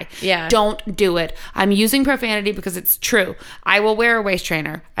fucking die. Yeah. Don't do it. I'm using profanity because it's true. I will wear a waist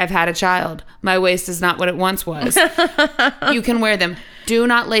trainer. I've had a child. My waist is not what it once was. You can wear them. Do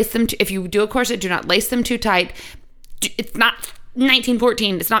not lace them. If you do a corset, do not lace them too tight. It's not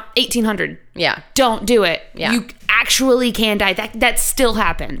 1914. It's not 1800. Yeah. Don't do it. Yeah. You actually can die. That still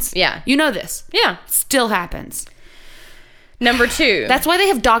happens. Yeah. You know this. Yeah. Still happens. Number 2. That's why they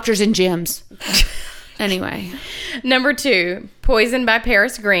have doctors in gyms. Anyway. Number 2. Poison by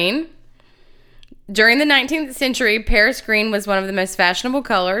Paris Green. During the 19th century, Paris green was one of the most fashionable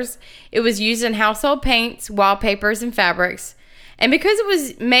colors. It was used in household paints, wallpapers, and fabrics. And because it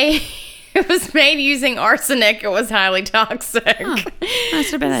was made using arsenic, it was highly toxic. Huh.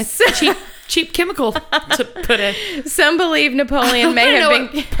 That's a bit cheap chemical to put in. Some believe Napoleon may have been...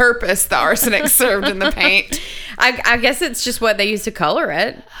 what purpose the arsenic served in the paint. I guess it's just what they used to color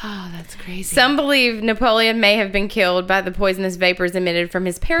it. Oh, that's crazy. Some believe Napoleon may have been killed by the poisonous vapors emitted from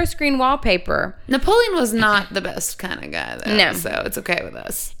his Paris green wallpaper. Napoleon was not the best kind of guy, though. No. So it's okay with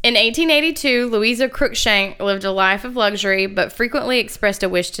us. In 1882, Louisa Cruikshank lived a life of luxury, but frequently expressed a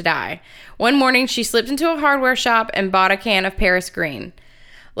wish to die. One morning, she slipped into a hardware shop and bought a can of Paris green.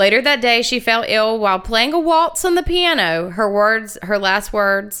 Later that day, she fell ill while playing a waltz on the piano. Her last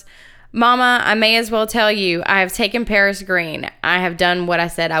words, "Mama, I may as well tell you, I have taken Paris green. I have done what I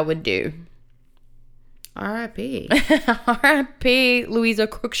said I would do." R.I.P. R.I.P. Louisa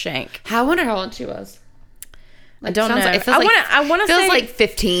Cruikshank. I wonder how old she was. I don't know. It feels say like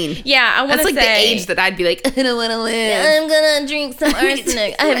 15. Yeah, I want to say. That's like the age that I'd be like, I don't want to live. I'm gonna drink some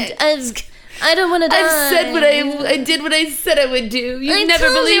arsenic. I don't want to die. I've said I did what I said I would do. You never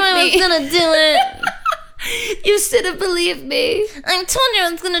believed me. I was gonna do it. You should have believed me. I told you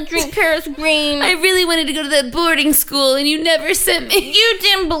I was gonna drink Paris green. I really wanted to go to that boarding school and you never sent me. You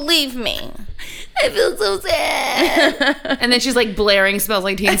didn't believe me. I feel so sad. And then she's like blaring "Smells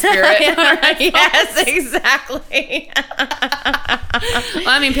Like Teen Spirit." Yes, exactly. Well,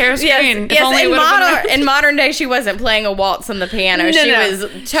 I mean, Paris Green. Yes, in modern day, she wasn't playing a waltz on the piano. No, she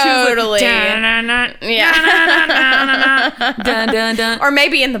was totally. Yeah. Or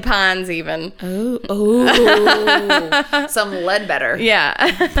maybe in the Pines, even. Oh. Some Ledbetter. Yeah.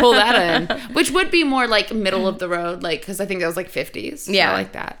 Pull that in. Which would be more like middle of the road, like, because I think that was like 50s. Yeah. So I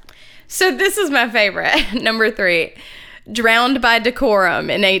like that. So this is my favorite. Number 3. Drowned by decorum.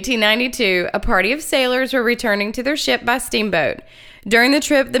 In 1892, a party of sailors were returning to their ship by steamboat. During the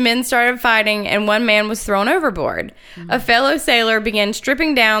trip, the men started fighting and one man was thrown overboard. A fellow sailor began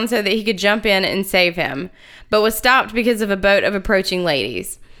stripping down so that he could jump in and save him, but was stopped because of a boat of approaching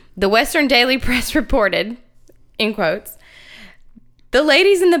ladies. The Western Daily Press reported, in quotes, "The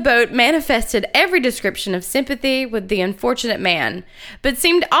ladies in the boat manifested every description of sympathy with the unfortunate man, but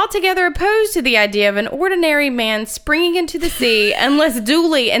seemed altogether opposed to the idea of an ordinary man springing into the sea unless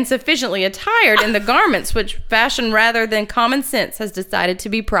duly and sufficiently attired in the garments which fashion rather than common sense has decided to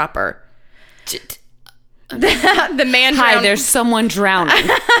be proper." The man drowned. Hi, there's someone drowning.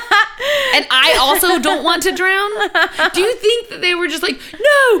 And I also don't want to drown. Do you think that they were just like,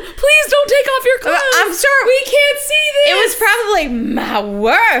 no, please don't take off your clothes? I'm sure. We can't see this. It was probably my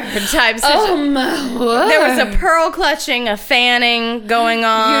word type situation. Oh, my word. There was a pearl clutching, a fanning going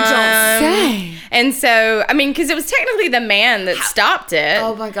on. You don't say. And so, I mean, because it was technically the man that stopped it.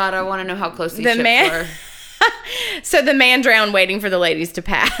 Oh, my God. I want to know how close these the ships man were. So the man drowned waiting for the ladies to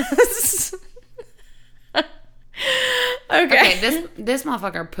pass. Okay, this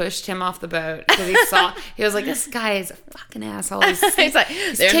motherfucker pushed him off the boat because he was like, this guy is a fucking asshole. He's like,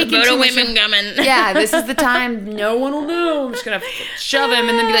 there's a boat of women coming. Yeah, this is the time. No one will know. I'm just gonna shove him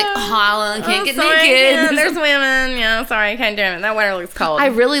and then be like, I can't get naked. There's women. Yeah, sorry, I can't do it. That water looks cold. I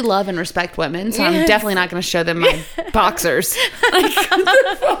really love and respect women, so I'm definitely not gonna show them my boxers.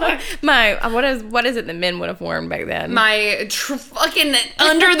 What is it that men would have worn back then? My fucking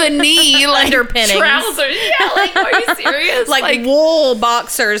under the knee, like underpinnings, trousers. Yeah, like, are you serious? Like wool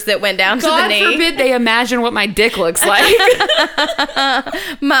boxers that went down to the knee. God forbid they imagine what my dick looks like.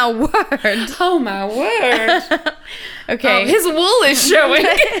 My word. Oh my word. Okay, his wool is showing.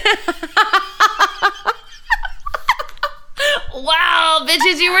 Wow,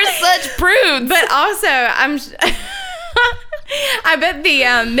 bitches, you were such prudes. But also, I bet the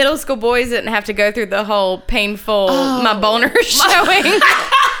middle school boys didn't have to go through the whole painful my boner showing.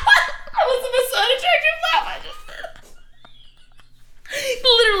 That was the most unattractive laugh I just said.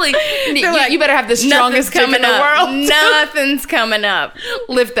 Literally, you better have the strongest dick in the world. Nothing's coming up.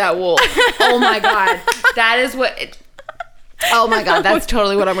 Lift that wool. Oh my God. That is what... Oh my God, that's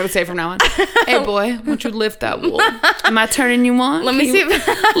totally what I'm going to say from now on. Hey boy, why don't you lift that wool? Am I turning you on? Let me see.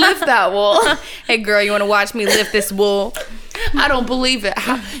 Lift that wool. Hey girl, you want to watch me lift this wool? I don't believe it.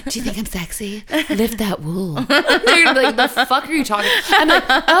 Do you think I'm sexy? Lift that wool. Dude, like, the fuck are you talking? I'm like,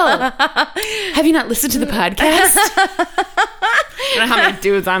 oh, have you not listened to the podcast? I don't know how many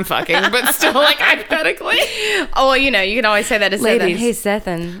dudes I'm fucking, but still, like, hypothetically. Oh, well, you know, you can always say that to Ladies, Seth. Hey, Seth,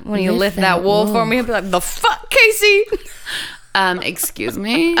 and when you lift that wool for me, he'll be like, the fuck, Casey? Excuse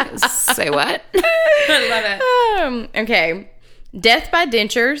me? Say what? I love it. Okay. Death by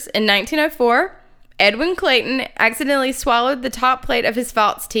dentures in 1904. Edwin Clayton accidentally swallowed the top plate of his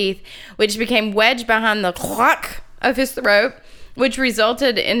false teeth, which became wedged behind the clock of his throat, which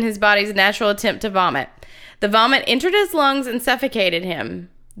resulted in his body's natural attempt to vomit. The vomit entered his lungs and suffocated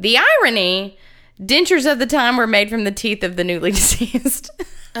him. The irony, dentures of the time were made from the teeth of the newly deceased.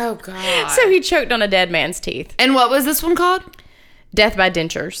 Oh, God. So he choked on a dead man's teeth. And what was this one called? Death by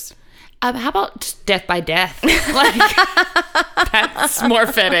dentures. How about just death by death? Like, that's more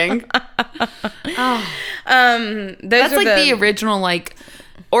fitting. Oh. That's like the original, like,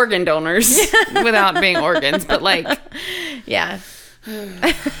 organ donors without being organs, but like, yeah.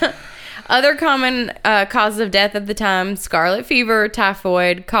 Other common causes of death at the time: scarlet fever,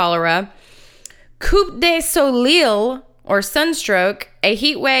 typhoid, cholera, coup de soleil or sunstroke, a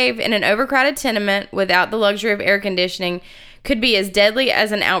heat wave in an overcrowded tenement without the luxury of air conditioning, could be as deadly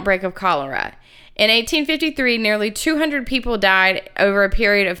as an outbreak of cholera. In 1853, nearly 200 people died over a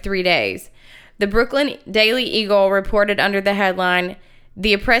period of 3 days. The Brooklyn Daily Eagle reported under the headline,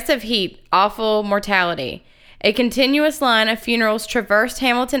 "The oppressive heat, awful mortality." A continuous line of funerals traversed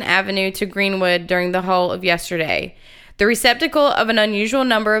Hamilton Avenue to Greenwood during the whole of yesterday, the receptacle of an unusual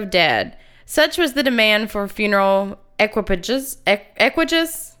number of dead. Such was the demand for funeral equipages. I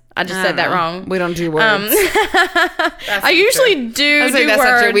just said that wrong. We don't do words. I usually do that's words.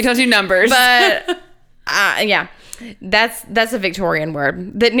 Not true. We don't do numbers. But yeah, that's a Victorian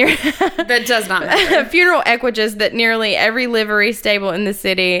word that does not matter. Funeral equipages that nearly every livery stable in the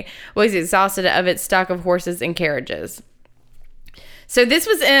city was exhausted of its stock of horses and carriages. So this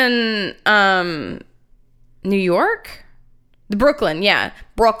was in New York, Brooklyn. Yeah,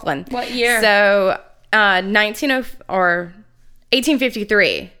 Brooklyn. What year? So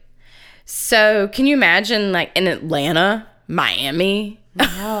 1853. So can you imagine, like, in Atlanta, Miami?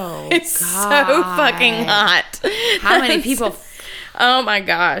 No, it's God. So fucking hot. How many people? Oh my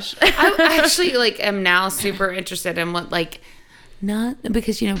gosh. I actually am now super interested in what not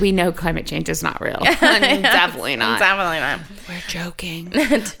because we know climate change is not real. Definitely not. Definitely not. We're joking.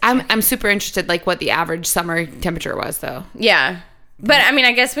 I'm super interested what the average summer temperature was though. Yeah. But I mean,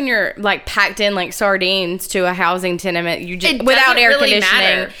 I guess when you're packed in like sardines to a housing tenement, you just without air really conditioning.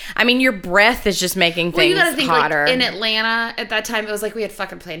 Matter. I mean, your breath is just making things hotter. In Atlanta at that time, it was we had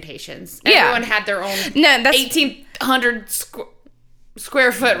fucking plantations. Yeah. Everyone had their own 1,800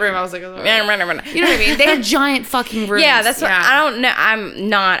 square foot room. I was like, oh, you know what I mean? They had giant fucking rooms. Yeah, that's what I don't know. I'm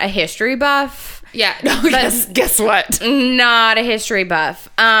not a history buff. Yeah, no, guess what? Not a history buff.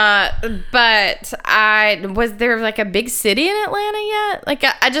 But was there a big city in Atlanta yet?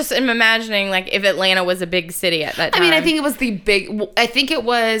 I just am imagining if Atlanta was a big city at that time. I mean, I think it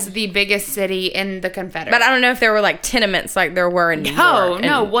was the biggest city in the Confederate. But I don't know if there were tenements like there were in New York.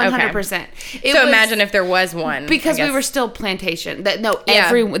 No, 100%. So imagine if there was one. Because we were still plantation.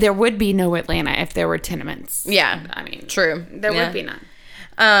 There would be no Atlanta if there were tenements. Yeah. I mean, true. There would be none.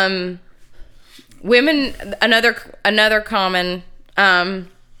 Women, another common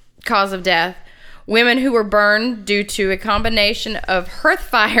cause of death. women who were burned due to a combination of hearth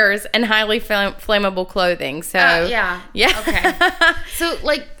fires and highly flammable clothing. So yeah. Okay. So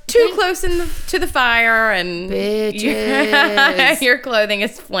like too close to the fire and bitches. Your clothing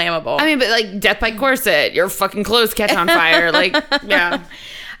is flammable. I mean, but like death by corset, your fucking clothes catch on fire. Like, yeah.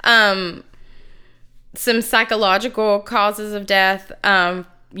 Some psychological causes of death,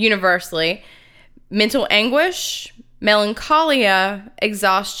 universally: mental anguish, melancholia,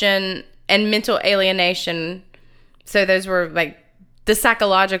 exhaustion, and mental alienation. So those were like the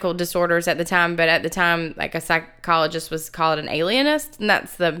psychological disorders at the time, but at the time, like a psychologist was called an alienist, and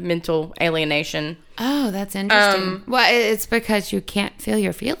that's the mental alienation. Oh, that's interesting. Well, it's because you can't feel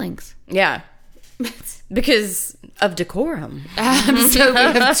your feelings. Yeah. Because of decorum. So we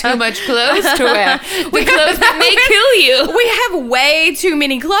have too much clothes to wear. The clothes that may kill you. We have way too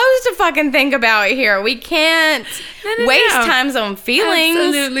many clothes to fucking think about here. We can't waste times on feelings.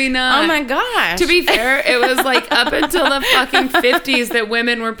 Absolutely not. Oh my gosh. To be fair, it was like up until the fucking 50s that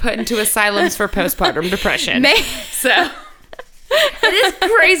women were put into asylums for postpartum depression. So it is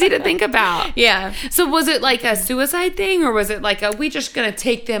crazy to think about. Yeah. So was it like a suicide thing, or was it like we just gonna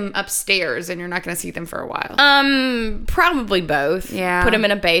take them upstairs and you're not gonna see them for a while? Probably both. Yeah. Put them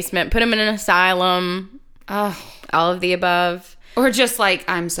in a basement. Put them in an asylum. Oh, all of the above. Or just like,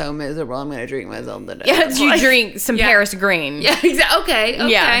 I'm so miserable, I'm gonna drink myself to death. Yeah, you drink some Paris Green. Yeah, exactly.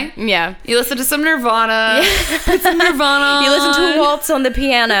 Okay. Yeah. You listen to some Nirvana. Yeah. Put some Nirvana on. You listen to a waltz on the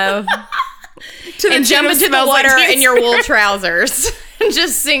piano. And jump into the water in your wool trousers and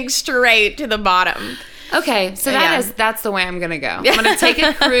just sink straight to the bottom. Okay, so that's the way I'm gonna go. I'm gonna take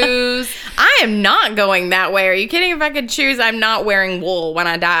a cruise. I am not going that way. Are you kidding? If I could choose, I'm not wearing wool when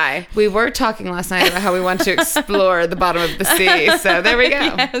I die. We were talking last night about how we want to explore the bottom of the sea. So there we go.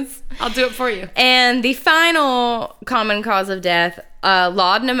 Yes. I'll do it for you. And the final common cause of death,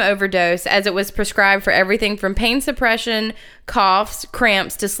 laudanum overdose, as it was prescribed for everything from pain suppression, coughs,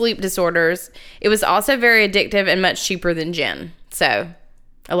 cramps, to sleep disorders. It was also very addictive and much cheaper than gin. So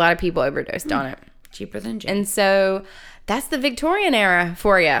a lot of people overdosed on it. Cheaper than gin. And so that's the Victorian era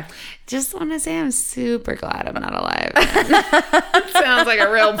for you. Just want to say I'm super glad I'm not alive. That sounds like a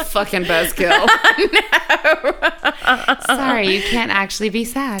real fucking buzzkill. No. Sorry, you can't actually be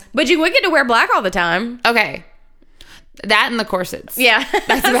sad. But you would get to wear black all the time. Okay. That and the corsets. Yeah.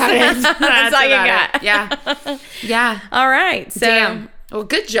 That's about it. That's all you got. Yeah. Yeah. All right. So, damn. Well,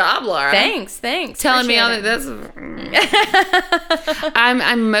 good job, Laura. Thanks. Telling me all that.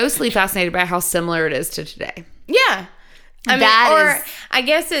 I'm mostly fascinated by how similar it is to today. Yeah. I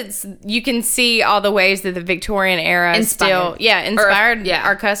guess it's, you can see all the ways that the Victorian era inspired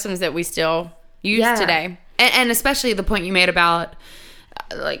our customs that we still use today. And especially the point you made about,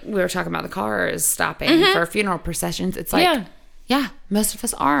 like, we were talking about the cars stopping for funeral processions. It's like, most of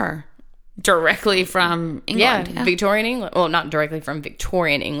us are directly from England. Yeah, Victorian England. Well, not directly from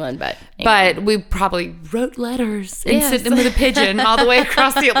Victorian England, but England. But we probably wrote letters and sent them with a pigeon all the way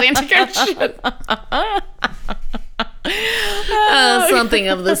across the Atlantic Ocean. Something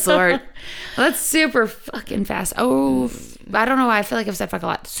of the sort. Well, that's super fucking fast. Oh, I don't know why I feel like I've said fuck a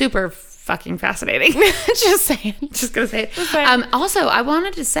lot. Super fucking fascinating. Just saying. Just gonna say it. Also, I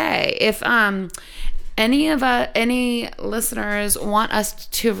wanted to say, if any listeners want us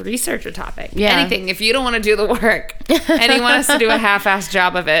to research a topic, anything, if you don't want to do the work and you want us to do a half-assed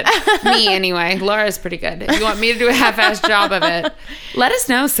job of it, me anyway, Laura's pretty good. If you want me to do a half-assed job of it, let us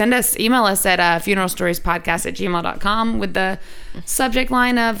know. Email us at funeralstoriespodcast@gmail.com with the subject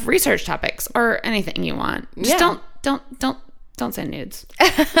line of research topics or anything you want. Just don't send nudes.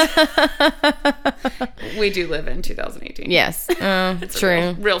 We do live in 2018. Yes.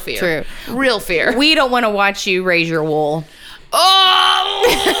 True. Real fear. True. Real fear. We don't want to watch you raise your wool.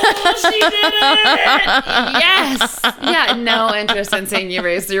 Oh, she did it! Yes. Yeah, no interest in seeing you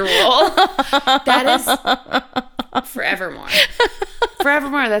raise your wool. That is forevermore.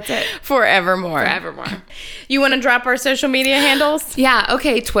 Forevermore, that's it. Forevermore. You want to drop our social media handles? Yeah,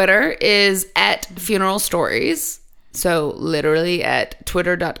 okay. Twitter is @funeralstories. So literally at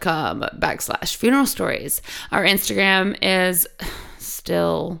twitter.com/funeral-stories. Our Instagram is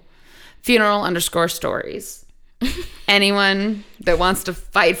still funeral_stories. Anyone that wants to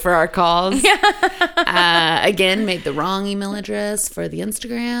fight for our cause, again, made the wrong email address for the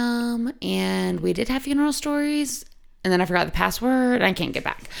Instagram, and we did have funeral stories, and then I forgot the password, and I can't get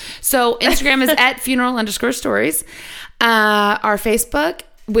back. So Instagram is @funeral_stories. Our Facebook,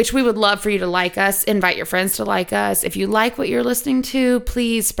 which we would love for you to like us, invite your friends to like us. If you like what you're listening to,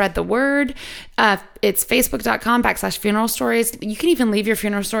 please spread the word. It's facebook.com/funeral stories. You can even leave your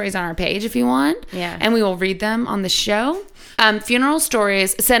funeral stories on our page if you want. Yeah. And we will read them on the show. Funeral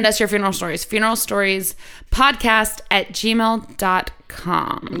stories. Send us your funeral stories.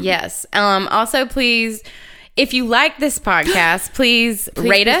 funeralstoriespodcast@gmail.com. Yes. Also, please, if you like this podcast, please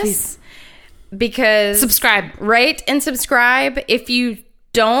rate us. Because subscribe. Rate and subscribe. If you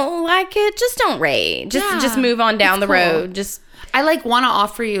don't like it, just don't rate. Just move on down the road. I want to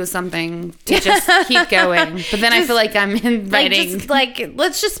offer you something to just keep going, but then I feel like I'm inviting.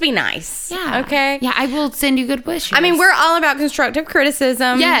 Let's just be nice. Yeah. Okay. Yeah, I will send you good wishes. I mean, we're all about constructive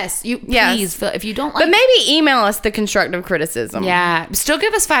criticism. Yes. Please, if you don't like, but maybe email us the constructive criticism. Yeah. Still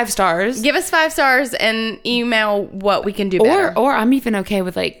give us 5 stars. Give us 5 stars and email what we can do better. Or I'm even okay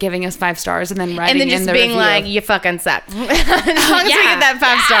with giving us 5 stars and then writing in the review. And then just being like, you fucking suck. As long as we get that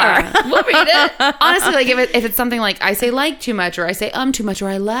 5 star, we'll read it. Honestly, if it's something like I say too much, or I say too much, or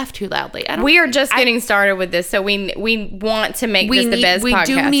I laugh too loudly. We are just getting started with this, so we want to make this the best podcast. We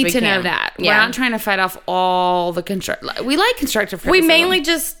do need to know that. Yeah. We're not trying to fight off all the we like constructive criticism. We mainly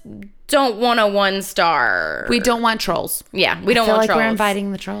just don't want a 1 star. We don't want trolls. Yeah, we don't want trolls. We're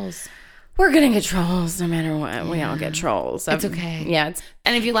inviting the trolls. We're gonna get trolls no matter what. We all get trolls. So it's okay. Yeah.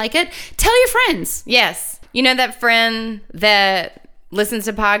 And if you like it, tell your friends. Yes. You know that friend that listens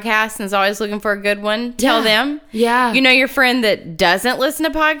to podcasts and is always looking for a good one? Tell them. Yeah. You know your friend that doesn't listen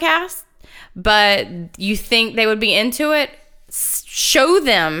to podcasts, but you think they would be into it? Show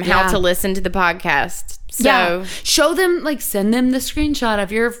them how to listen to the podcast. So show them, send them the screenshot of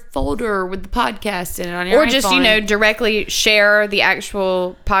your folder with the podcast in it on your iPhone. Or just, directly share the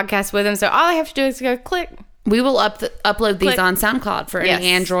actual podcast with them. So all they have to do is go click. We will upload these on SoundCloud for any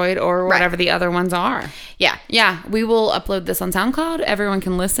Android or whatever the other ones are. Yeah. Yeah. We will upload this on SoundCloud. Everyone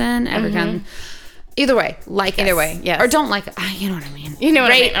can listen. Either way, Either way, yes. Or don't like it. You know what I mean. You know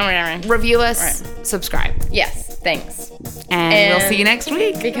what I mean. Review us. Right. Subscribe. Yes. Thanks. And we'll see you next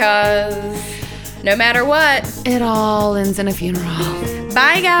week. Because no matter what, it all ends in a funeral.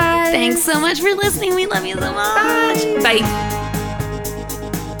 Bye, guys. Thanks so much for listening. We love you so much. Bye.